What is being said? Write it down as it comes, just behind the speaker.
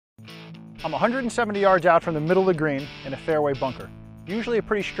I'm 170 yards out from the middle of the green in a fairway bunker. Usually a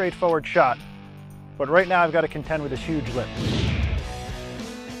pretty straightforward shot, but right now I've got to contend with this huge lip.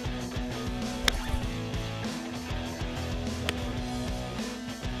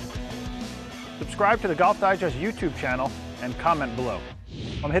 Subscribe to the Golf Digest YouTube channel and comment below.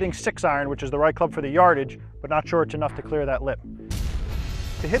 I'm hitting 6-iron, which is the right club for the yardage, but not sure it's enough to clear that lip.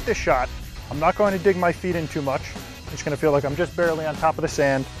 To hit this shot, I'm not going to dig my feet in too much. I'm just going to feel like I'm just barely on top of the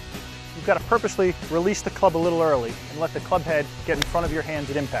sand. You've got to purposely release the club a little early and let the club head get in front of your hands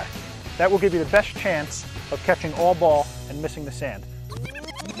at impact. That will give you the best chance of catching all ball and missing the sand.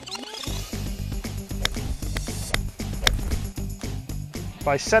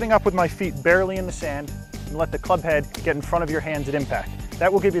 By setting up with my feet barely in the sand and let the club head get in front of your hands at impact.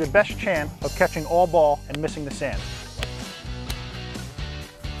 That will give you the best chance of catching all ball and missing the sand.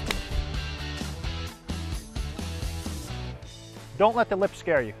 Don't let the lip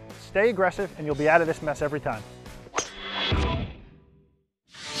scare you. Stay aggressive and you'll be out of this mess every time.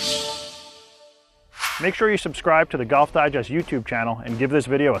 Make sure you subscribe to the Golf Digest YouTube channel and give this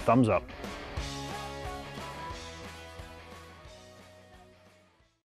video a thumbs up.